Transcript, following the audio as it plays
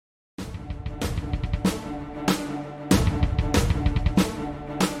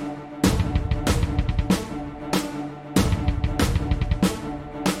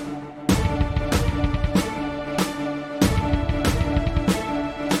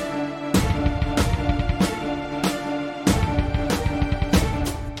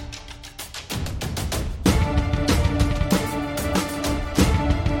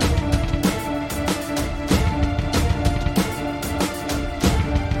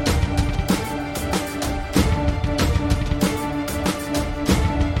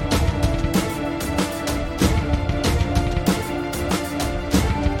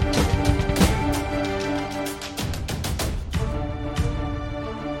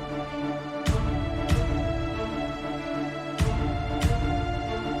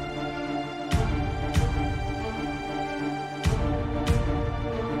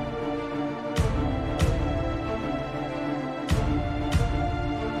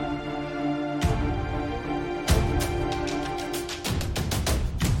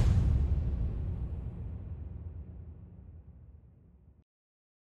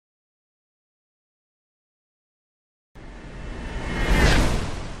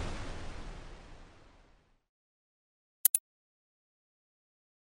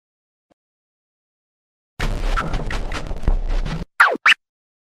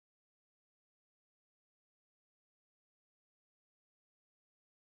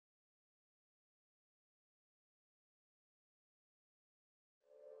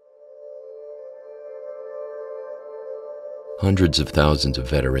Hundreds of thousands of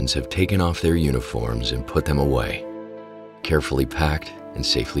veterans have taken off their uniforms and put them away, carefully packed and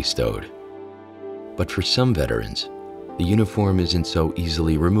safely stowed. But for some veterans, the uniform isn't so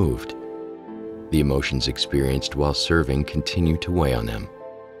easily removed. The emotions experienced while serving continue to weigh on them.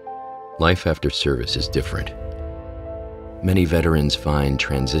 Life after service is different. Many veterans find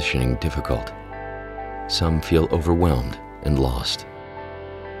transitioning difficult. Some feel overwhelmed and lost.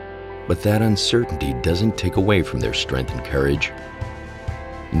 But that uncertainty doesn't take away from their strength and courage,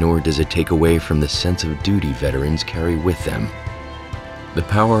 nor does it take away from the sense of duty veterans carry with them. The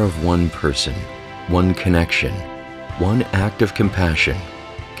power of one person, one connection, one act of compassion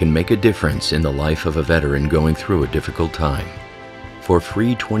can make a difference in the life of a veteran going through a difficult time. For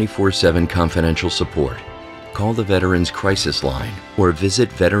free 24/7 confidential support, call the Veterans Crisis Line or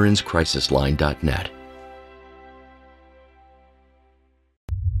visit veteranscrisisline.net.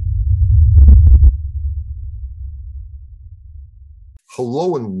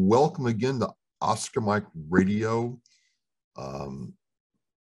 Hello and welcome again to Oscar Mike Radio.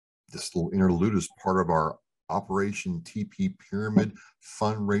 This little interlude is part of our Operation TP Pyramid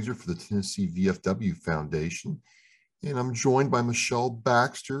fundraiser for the Tennessee VFW Foundation. And I'm joined by Michelle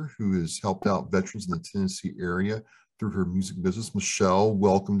Baxter, who has helped out veterans in the Tennessee area through her music business. Michelle,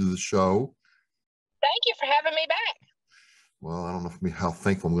 welcome to the show. Thank you for having me back. Well, I don't know how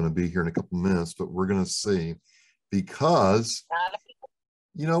thankful I'm going to be here in a couple minutes, but we're going to see. Because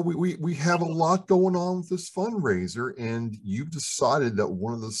you know, we have a lot going on with this fundraiser, and you've decided that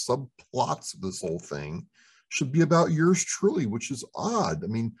one of the subplots of this whole thing should be about yours truly, which is odd. I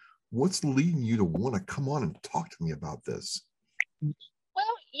mean, what's leading you to want to come on and talk to me about this?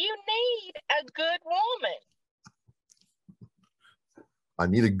 Well, you need a good woman. I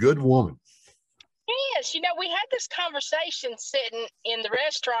need a good woman. Yes, you know, we had this conversation sitting in the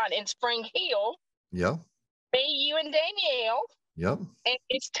restaurant in Spring Hill. Yeah. Me, you, and Danielle. Yep. And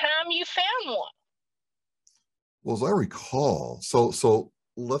it's time you found one. Well, as I recall, so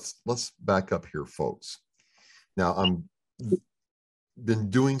let's back up here, folks. Now, I'm been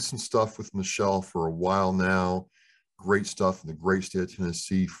doing some stuff with Michelle for a while now. Great stuff in the great state of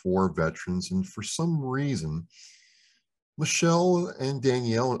Tennessee for veterans. And for some reason, Michelle and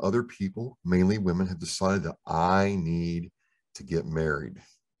Danielle and other people, mainly women, have decided that I need to get married.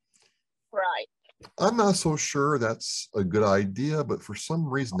 Right. I'm not so sure that's a good idea, but for some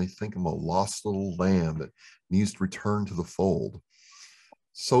reason they think I'm a lost little lamb that needs to return to the fold.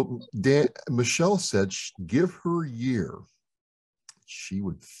 So Michelle said, give her a year, she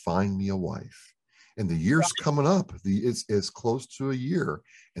would find me a wife. And the year's coming up. It's close to a year,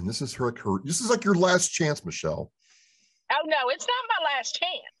 and this is this is like your last chance, Michelle. Oh no, it's not my last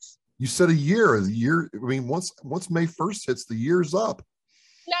chance. You said a year. The year. I mean, once May 1st hits, the year's up.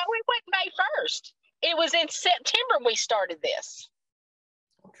 No, it wasn't May 1st. It was in September we started this.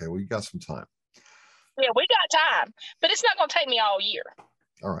 Okay, well, you got some time. Yeah, we got time, but it's not going to take me all year.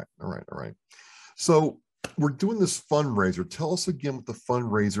 All right. So we're doing this fundraiser. Tell us again what the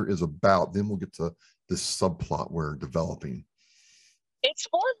fundraiser is about. Then we'll get to this subplot we're developing. It's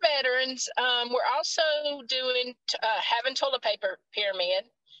for veterans. We're also doing having toilet paper pyramid.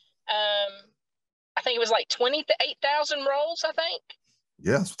 I think it was like 28,000 rolls, I think.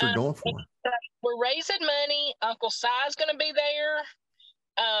 Yeah, that's what they're going for. We're raising money. Uncle Si's going to be there.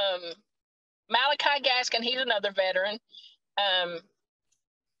 Malachi Gaskin, he's another veteran.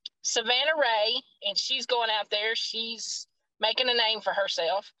 Savannah Ray, and she's going out there. She's making a name for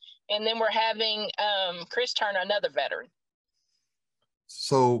herself. And then we're having Chris Turner, another veteran.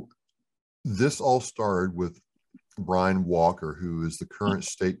 So this all started with Brian Walker, who is the current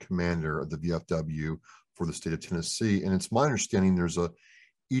state commander of the VFW for the state of Tennessee. And it's my understanding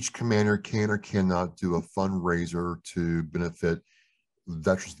each commander can or cannot do a fundraiser to benefit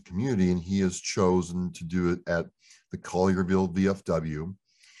veterans of the community, and he has chosen to do it at the Collierville VFW.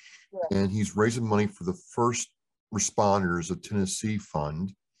 Yeah. And he's raising money for the First Responders of Tennessee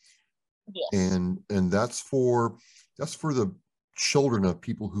Fund. Yes. And that's for the children of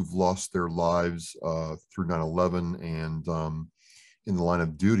people who've lost their lives through 9/11 and in the line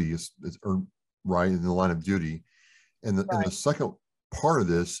of duty, in the line of duty. And the second part of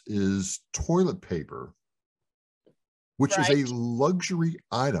this is toilet paper, which is a luxury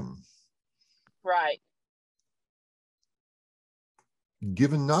item. Right.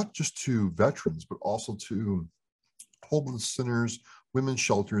 Given not just to veterans, but also to homeless centers, women's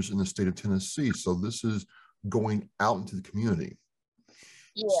shelters in the state of Tennessee. So this is going out into the community.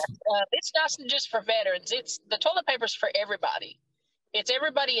 Yes, it's not just for veterans. It's the toilet paper's for everybody. It's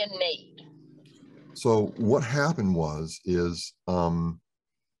everybody in need. So what happened is we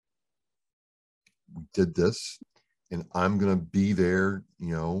did this, and I'm going to be there,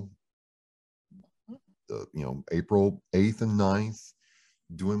 April 8th and 9th,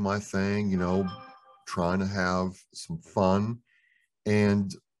 doing my thing, trying to have some fun.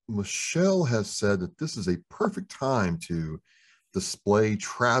 And Michelle has said that this is a perfect time to display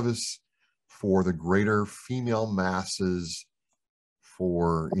Travis for the greater female masses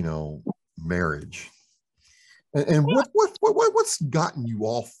for, marriage. And what's gotten you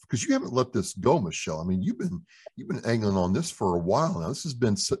off? Because you haven't let this go, Michelle. I mean, you've been angling on this for a while now. This has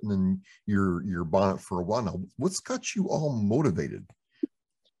been sitting in your bonnet for a while now. What's got you all motivated?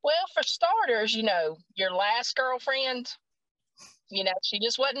 Well, for starters, your last girlfriend, she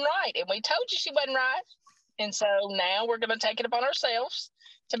just wasn't right, and we told you she wasn't right, and so now we're going to take it upon ourselves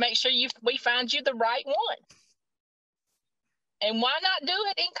to make sure we find you the right one. And why not do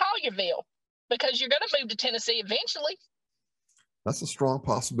it in Collierville? Because you're going to move to Tennessee eventually. That's a strong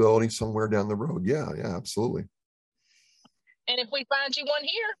possibility somewhere down the road. Yeah, absolutely. And if we find you one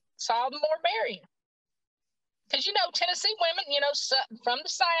here, solve more barrier. Because, Tennessee women, from the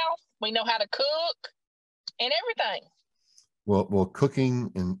South, we know how to cook and everything. Well,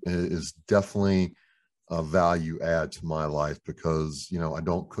 cooking is definitely a value add to my life because, I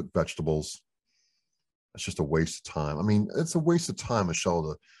don't cook vegetables. It's just a waste of time. I mean, it's a waste of time, Michelle,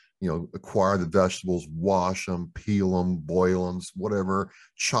 to acquire the vegetables, wash them, peel them, boil them, whatever,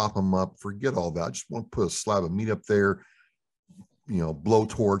 chop them up, forget all that. I just want to put a slab of meat up there,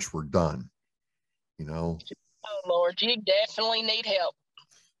 blowtorch, we're done, Oh, Lord, you definitely need help.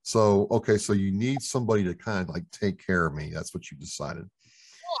 So, okay, so you need somebody to kind of like take care of me. That's what you decided.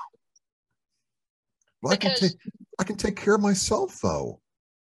 Well, I can take care of myself, though.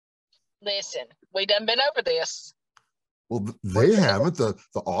 Listen, we done been over this. Well, they haven't. The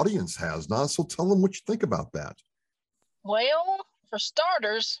audience has not. So tell them what you think about that. Well, for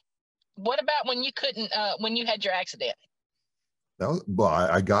starters, what about when you couldn't, when you had your accident?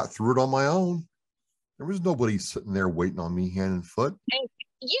 I got through it on my own. There was nobody sitting there waiting on me hand and foot.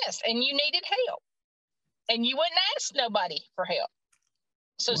 Yes, and you needed help. And you wouldn't ask nobody for help.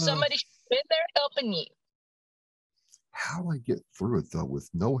 So somebody should have been there helping you. How do I get through it, though, with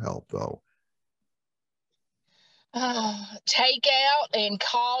no help, though? Take out and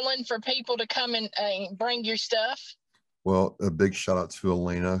calling for people to come and bring your stuff. Well, a big shout out to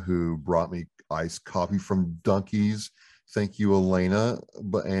Elena, who brought me iced coffee from Dunkies. Thank you, Elena.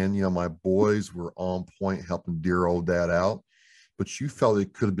 And my boys were on point helping dear old dad out. But you felt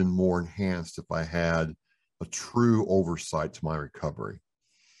it could have been more enhanced if I had a true oversight to my recovery.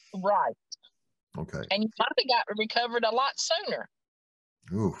 Right. Okay. And you probably got recovered a lot sooner.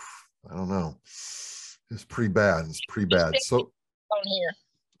 Oof. I don't know. It's pretty bad. So on here.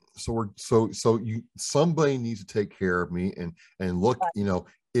 So somebody needs to take care of me and look, right.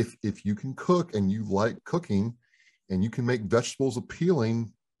 If you can cook and you like cooking and you can make vegetables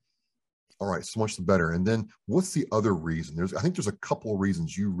appealing, all right, so much the better. And then what's the other reason? I think there's a couple of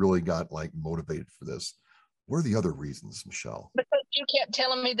reasons you really got like motivated for this. What are the other reasons, Michelle? Because you kept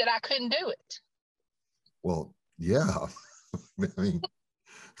telling me that I couldn't do it. Well, yeah. I mean,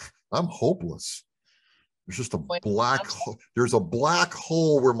 I'm hopeless. There's just there's a black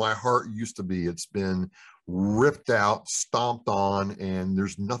hole where my heart used to be. It's been ripped out, stomped on, and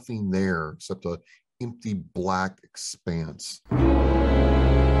there's nothing there except an empty black expanse. You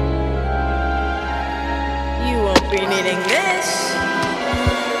won't be needing this.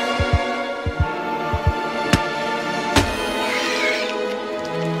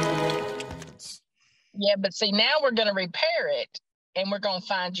 Yeah, but see, now we're going to repair it, and we're going to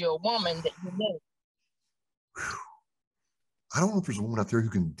find you a woman that you need. I don't know if there's a woman out there who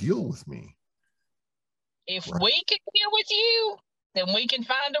can deal with me. If we can deal with you, then we can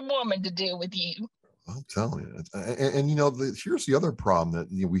find a woman to deal with you. I'm telling you. And here's the other problem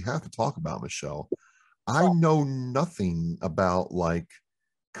that we have to talk about, Michelle. I know nothing about like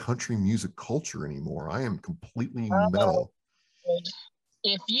country music culture anymore. I am completely metal.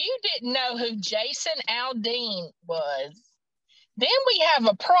 If you didn't know who Jason Aldean was, then we have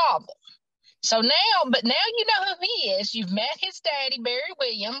a problem. So now you know who he is. You've met his daddy, Barry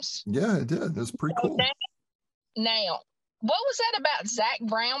Williams. Yeah, I did. That's pretty cool. Now, what was that about Zac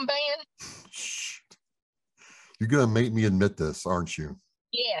Brown Band? You're going to make me admit this, aren't you?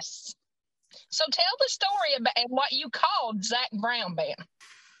 Yes. So tell the story about what you called Zac Brown Band.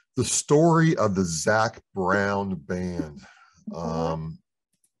 The story of the Zac Brown Band.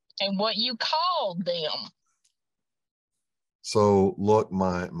 And what you called them. So look,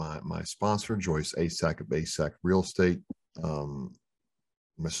 my sponsor, Joyce Asack of Asack Real Estate,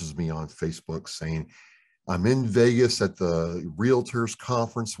 messages me on Facebook saying, I'm in Vegas at the Realtors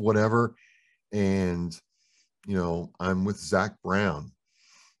Conference, whatever, and I'm with Zach Brown.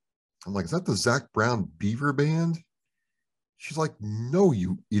 I'm like, is that the Zach Brown Beaver Band? She's like, no,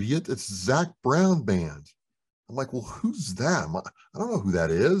 you idiot. It's Zach Brown Band. I'm like, well, who's that? I don't know who that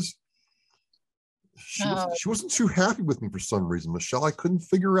is. She wasn't too happy with me for some reason, Michelle. I couldn't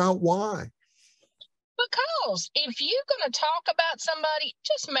figure out why. Because if you're going to talk about somebody,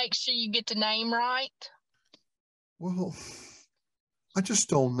 just make sure you get the name right. Well, I just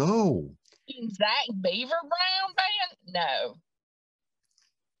don't know. Zach Beaver Brown Band? No.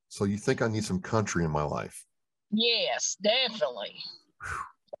 So you think I need some country in my life? Yes, definitely.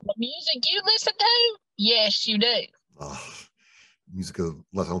 The music you listen to? Yes, you do. Music I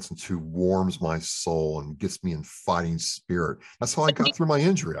listen to warms my soul and gets me in fighting spirit. That's how I got through my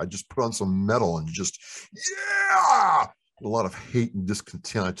injury. I just put on some metal and just, yeah! A lot of hate and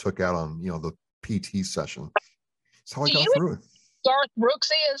discontent I took out on, the PT session. That's how I got through it. Garth Brooks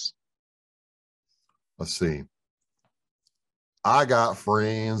is? Let's see. I got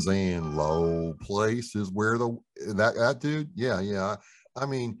friends in low places where that dude, yeah. I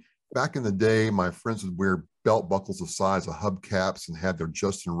mean, back in the day, my friends would wear belt buckles the size of hubcaps and had their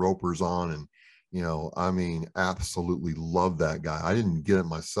Justin Ropers on, and absolutely love that guy. I didn't get it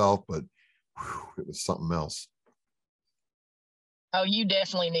myself, but it was something else. Oh, you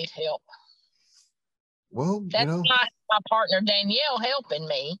definitely need help. Well, that's my partner Danielle helping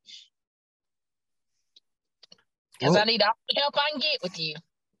me. Because I need all the help I can get with you.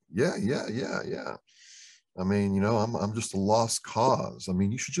 Yeah. I mean, I'm just a lost cause. I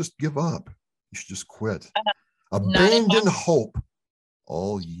mean, you should just give up. You should just quit. Abandon hope,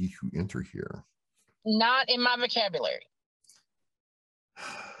 all ye who enter here. Not in my vocabulary.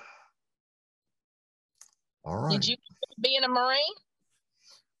 All right. Did you being a Marine?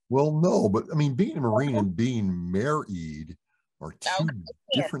 Well, no, but I mean, being a Marine and being married are two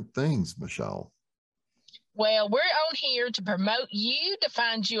different things, Michelle. Well, we're on here to promote you, to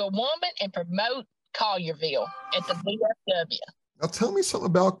find you a woman, and promote Collierville at the VFW. Now, tell me something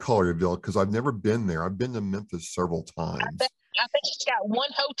about Collierville, because I've never been there. I've been to Memphis several times. I think it's got one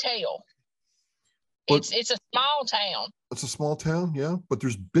hotel. It's a small town. It's a small town, yeah. But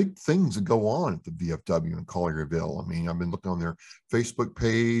there's big things that go on at the VFW in Collierville. I mean, I've been looking on their Facebook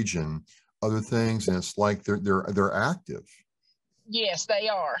page and other things, and it's like they're active. Yes, they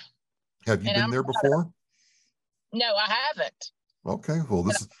are. Have you been there before? No, I haven't. Okay, well,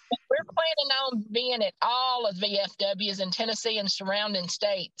 we're planning on being at all of VFWs in Tennessee and surrounding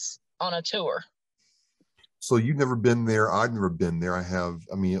states on a tour. So you've never been there. I've never been there. I have.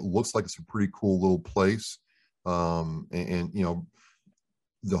 I mean, it looks like it's a pretty cool little place. And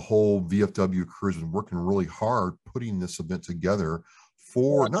the whole VFW crew has been working really hard putting this event together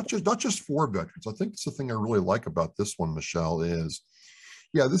for not just for veterans. I think it's the thing I really like about this one, Michelle, is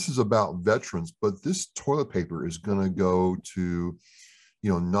this is about veterans, but this toilet paper is going to go to,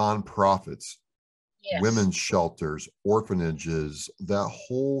 nonprofits, women's shelters, orphanages, that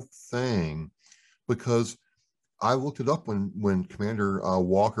whole thing, because I looked it up when Commander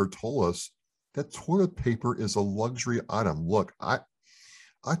Walker told us that toilet paper is a luxury item. Look, I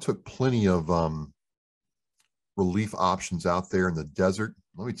took plenty of relief options out there in the desert.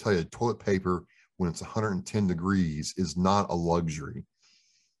 Let me tell you, toilet paper, when it's 110 degrees, is not a luxury.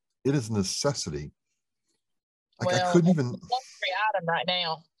 It is a necessity. Like, I couldn't even. It's a luxury item right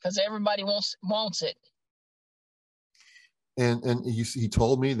now because everybody wants it. And he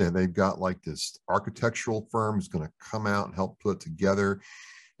told me that they've got like this architectural firm who's going to come out and help put it together.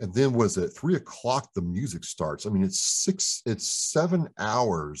 And then was it 3 o'clock? The music starts. I mean, it's 7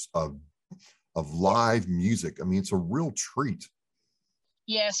 hours of live music. I mean, it's a real treat.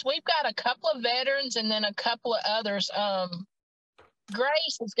 Yes, we've got a couple of veterans and then a couple of others.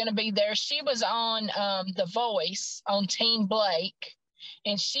 Grace is going to be there. She was on The Voice on Team Blake,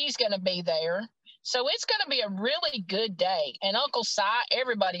 and she's going to be there. So it's going to be a really good day. And Uncle Si,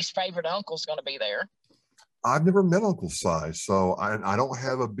 everybody's favorite uncle, is going to be there. I've never met Uncle Si, so I don't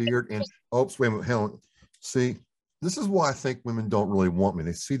have a beard. And oops, wait a minute, hang on. See, this is why I think women don't really want me.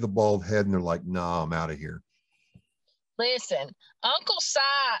 They see the bald head and they're like, "Nah, I'm out of here." Listen, Uncle Si,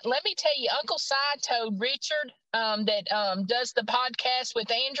 let me tell you, Uncle Si told Richard that does the podcast with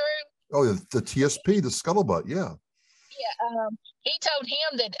Andrew. Oh, the TSP, the Scuttlebutt, yeah. Yeah, he told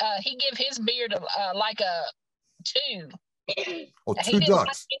him that he give his beard like a 2. Oh, 2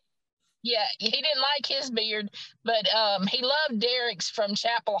 ducks. He didn't like his beard, but he loved Derek's from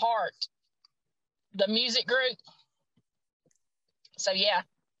Chapel Heart, the music group. So, yeah.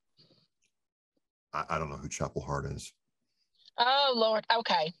 I don't know who Chapel Heart is. Oh, Lord.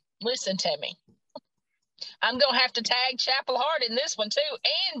 Okay. Listen to me. I'm going to have to tag Chapel Heart in this one, too,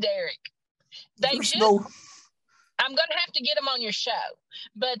 and Derek. I'm going to have to get them on your show.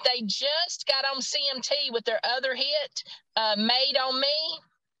 But they just got on CMT with their other hit, Made on Me.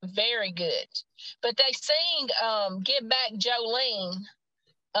 Very good. But they sing Give Back Jolene,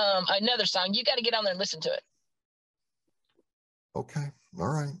 another song. You got to get on there and listen to it. Okay. All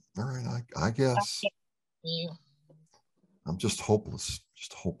right. I guess. You. I'm just hopeless.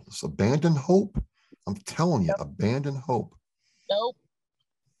 Just hopeless. Abandoned hope. I'm telling you, abandoned hope. Nope.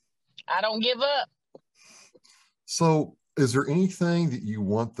 I don't give up. So is there anything that you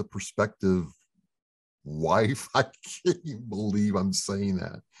want the prospective wife, I can't even believe I'm saying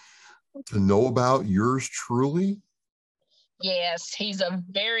that, to know about yours truly? Yes, he's a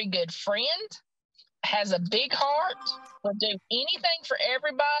very good friend, has a big heart, will do anything for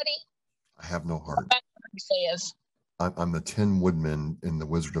everybody. I have no heart. That's what he says. I'm the Tin Woodman in the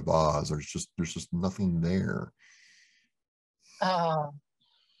Wizard of Oz. There's just nothing there. Oh.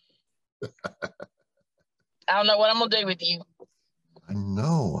 I don't know what I'm gonna do with you. I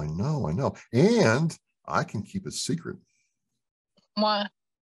know. And I can keep it secret. Why?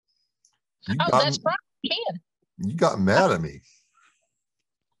 That's right. You can. You got mad at me.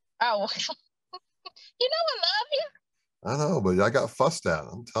 Oh, you know I love you. I know, but I got fussed at.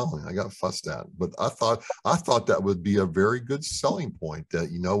 I'm telling you, I got fussed at. But I thought that would be a very good selling point. That,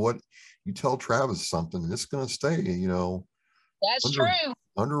 you know what, you tell Travis something, and it's going to stay. You know, that's true.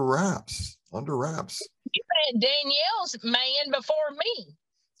 Under wraps. Under wraps. You had Danielle's man before me.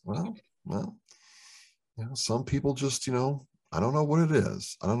 Well, you know, some people just, you know, I don't know what it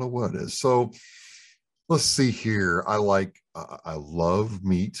is. So let's see here. I love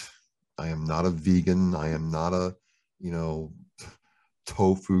meat. I am not a vegan. I am not a, you know,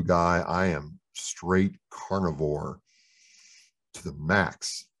 tofu guy. I am straight carnivore to the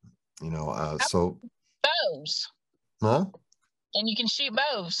max. You know, so bows. Huh? And you can shoot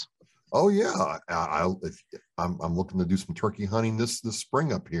bows. Oh yeah, I'm looking to do some turkey hunting this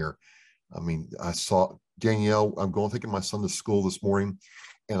spring up here. I mean, I saw Danielle. I'm taking my son to school this morning,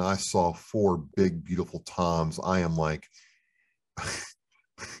 and I saw 4 big, beautiful toms. I am like,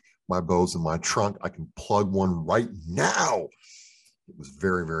 my bow's in my trunk. I can plug one right now. It was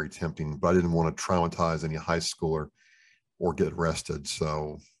very, very tempting, but I didn't want to traumatize any high schooler or get arrested,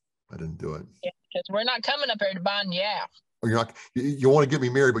 so I didn't do it. Yeah, because we're not coming up here to bond you out. Or you're not. You want to get me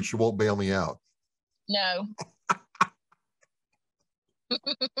married, but you won't bail me out. No.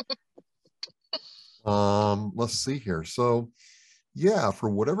 Let's see here. So, yeah, for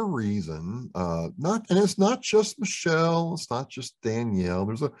whatever reason, it's not just Michelle, it's not just Danielle.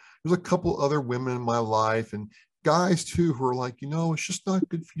 There's a couple other women in my life, and guys too, who are like, you know, it's just not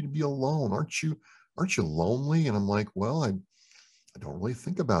good for you to be alone. Aren't you lonely? And I'm like, well, I don't really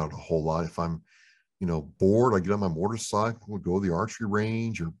think about it a whole lot. If I'm, you know, bored, I get on my motorcycle, go to the archery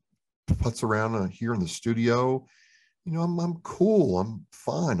range, or putz around here in the studio. You know, I'm cool. I'm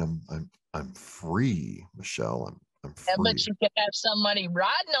fine. I'm free, Michelle. I'm free. Yeah, but you could have somebody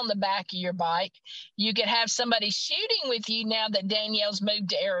riding on the back of your bike. You could have somebody shooting with you now that Danielle's moved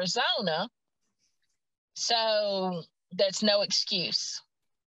to Arizona. So that's no excuse.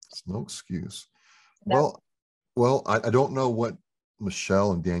 It's no excuse. No. Well, I don't know what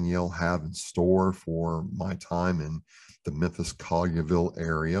Michelle and Danielle have in store for my time in the Memphis Collierville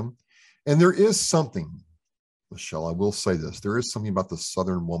area. And there is something, Michelle, I will say this, there is something about the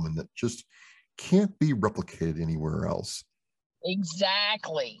Southern woman that just can't be replicated anywhere else.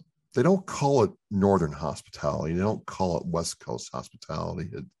 Exactly. They don't call it Northern hospitality. They don't call it West Coast hospitality.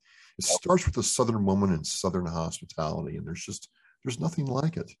 It starts with the Southern woman and Southern hospitality, and there's nothing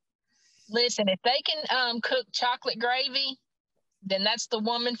like it. Listen, if they can cook chocolate gravy, then that's the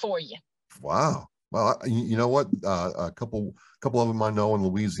woman for you. Wow. Well, you know what? A couple of them I know in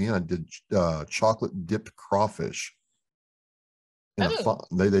Louisiana did chocolate dipped crawfish. They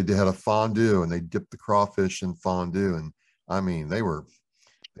had a fondue, and they dipped the crawfish in fondue, and I mean they were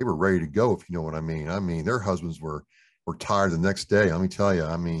ready to go, if you know what I mean. I mean, their husbands were tired the next day. Let me tell you.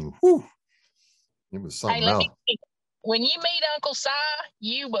 I mean, whew, it was something else. When you meet Uncle Si,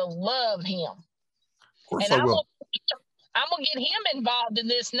 you will love him. Of course, I will. I'm gonna get him involved in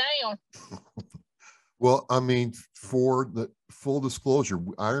this now. Well, I mean, for the full disclosure,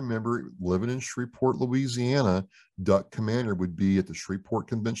 I remember living in Shreveport, Louisiana. Duck Commander would be at the Shreveport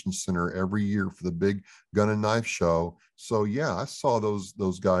Convention Center every year for the big gun and knife show. So yeah, I saw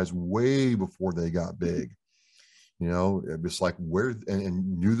those guys way before they got big. You know, it was like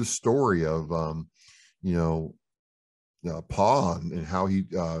and knew the story of you know, Pa and how he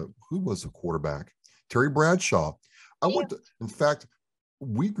who was the quarterback? Terry Bradshaw. In fact,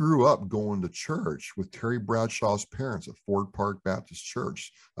 we grew up going to church with Terry Bradshaw's parents at Ford Park Baptist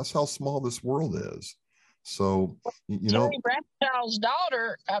Church. That's how small this world is. So, you know, Terry Bradshaw's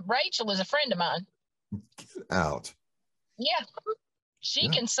daughter, Rachel, is a friend of mine. get out. Yeah, she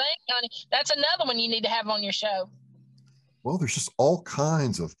Yeah. can sing, honey. That's another one you need to have on your show. Well, there's just all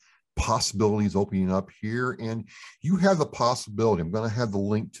kinds of possibilities opening up here, and you have the possibility. I'm going to have the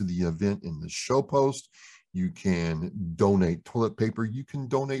link to the event in the show post. You can donate toilet paper. You can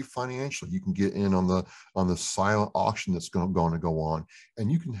donate financially. You can get in on the silent auction that's going to go on,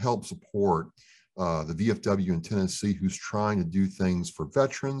 and you can help support the VFW in Tennessee, who's trying to do things for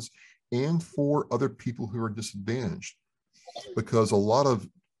veterans and for other people who are disadvantaged. Because a lot of,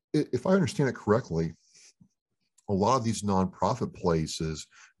 if I understand it correctly, a lot of these nonprofit places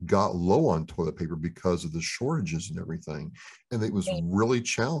got low on toilet paper because of the shortages and everything. And it was really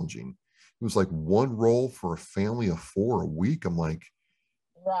challenging. It was like one roll for a family of 4 a week. I'm like,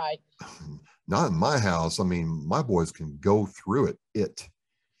 right. Not in my house. I mean, my boys can go through it.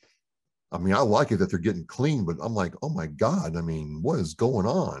 I mean, I like it that they're getting clean, but I'm like, oh my God, I mean, what is going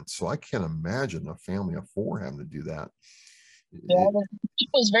on? So I can't imagine a family of 4 having to do that. Yeah, it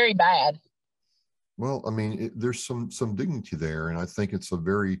was very bad. Well, I mean, there's some dignity there, and I think it's a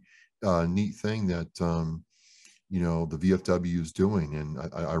very neat thing that the VFW is doing, and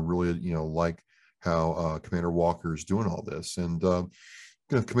I really like how Commander Walker is doing all this, and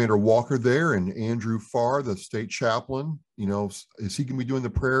Commander Walker there, and Andrew Farr, the state chaplain. Is he going to be doing the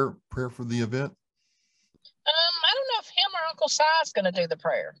prayer for the event? I don't know if him or Uncle Si is going to do the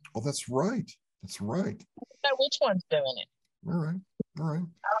prayer. Oh, that's right. That's right. I don't know which one's doing it. All right. I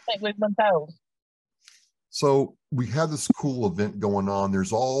don't think we've been told. So we have this cool event going on.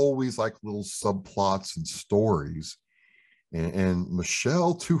 There's always like little subplots and stories. And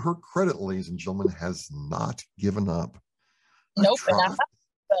Michelle, to her credit, ladies and gentlemen, has not given up. Nope.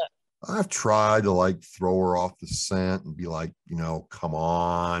 I've tried to like throw her off the scent and be like, come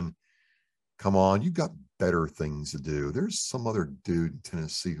on, you've got better things to do. There's some other dude in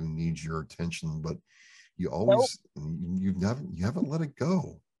Tennessee who needs your attention, but you always, you haven't let it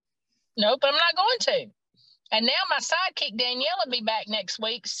go. Nope, I'm not going to. And now my sidekick Danielle will be back next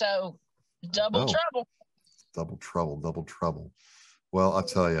week, so double trouble. Double trouble. Well, I'll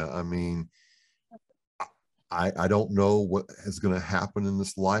tell you, I mean, I don't know what is going to happen in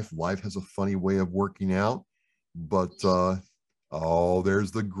this life. Life has a funny way of working out, but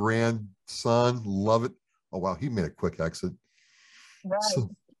there's the grandson. Love it. Oh, wow. He made a quick exit. Right.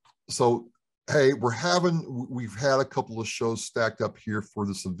 So hey, we've had a couple of shows stacked up here for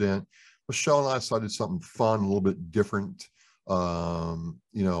this event. Michelle and I decided something fun, a little bit different.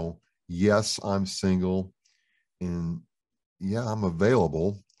 Yes, I'm single, and yeah, I'm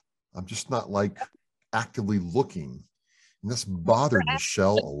available. I'm just not like actively looking, and this bothered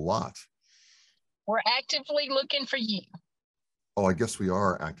Michelle a lot. We're actively looking for you. Oh, I guess we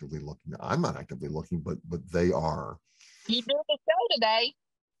are actively looking. I'm not actively looking, but they are. You did the show today.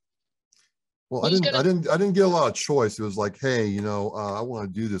 Well, I didn't get a lot of choice. It was like, hey, I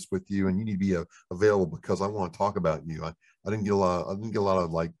want to do this with you, and you need to be available because I want to talk about you. I didn't get a lot. I didn't get a lot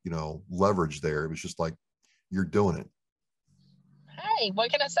of like leverage there. It was just like, you're doing it. Hey,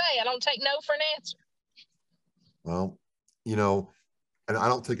 what can I say? I don't take no for an answer. Well, and I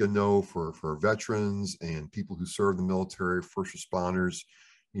don't take a no for veterans and people who serve the military, first responders,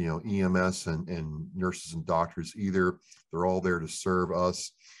 EMS and nurses and doctors either. They're all there to serve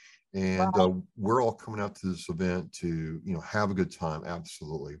us. And we're all coming out to this event to, have a good time.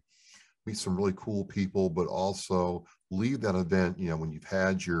 Absolutely. Meet some really cool people, but also leave that event, when you've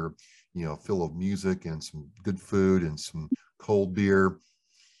had your, fill of music and some good food and some cold beer,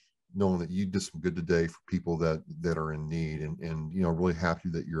 knowing that you did some good today for people that are in need, and really happy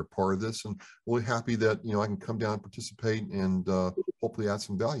that you're a part of this, and really happy that, I can come down and participate and hopefully add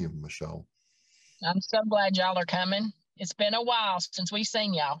some value, Michelle. I'm so glad y'all are coming. It's been a while since we've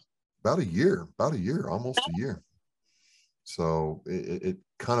seen y'all. About a year, almost a year. So it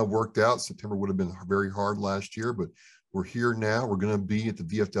kind of worked out. September would have been very hard last year, but we're here now. We're going to be at the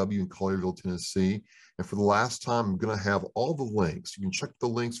VFW in Collierville, Tennessee. And for the last time, I'm going to have all the links. You can check the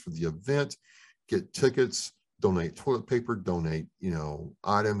links for the event, get tickets, donate toilet paper, donate,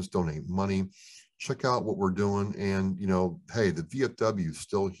 items, donate money. Check out what we're doing. And, hey, the VFW is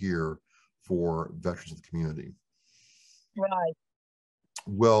still here for veterans of the community. Right.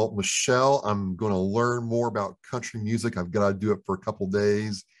 Well, Michelle, I'm going to learn more about country music. I've got to do it for a couple of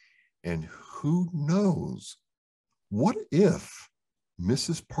days. And who knows? What if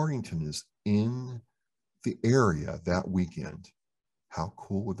Mrs. Partington is in the area that weekend? How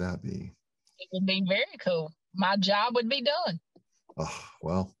cool would that be? It would be very cool. My job would be done.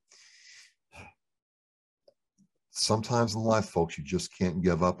 Well, sometimes in life, folks, you just can't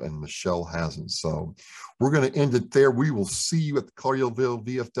give up, and Michelle hasn't. So we're going to end it there. We will see you at the Collierville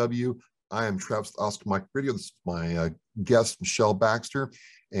VFW. I am Travis Oscar Mike Radio. This is my guest, Michelle Baxter.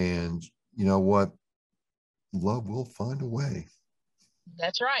 And you know what? Love will find a way.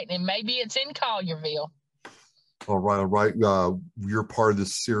 That's right. And maybe it's in Collierville. All right. You're part of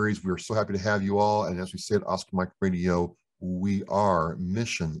this series. We're so happy to have you all. And as we said, Oscar Mike Radio, we are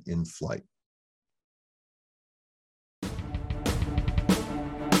mission in flight.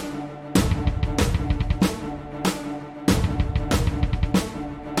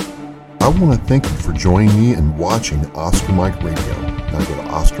 I want to thank you for joining me and watching Oscar Mike Radio. Now go to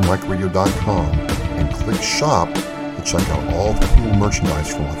OscarMikeRadio.com and click Shop to check out all the cool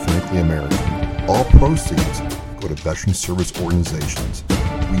merchandise from Authentically American. All proceeds go to veteran service organizations.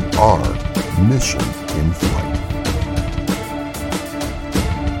 We are mission in flight.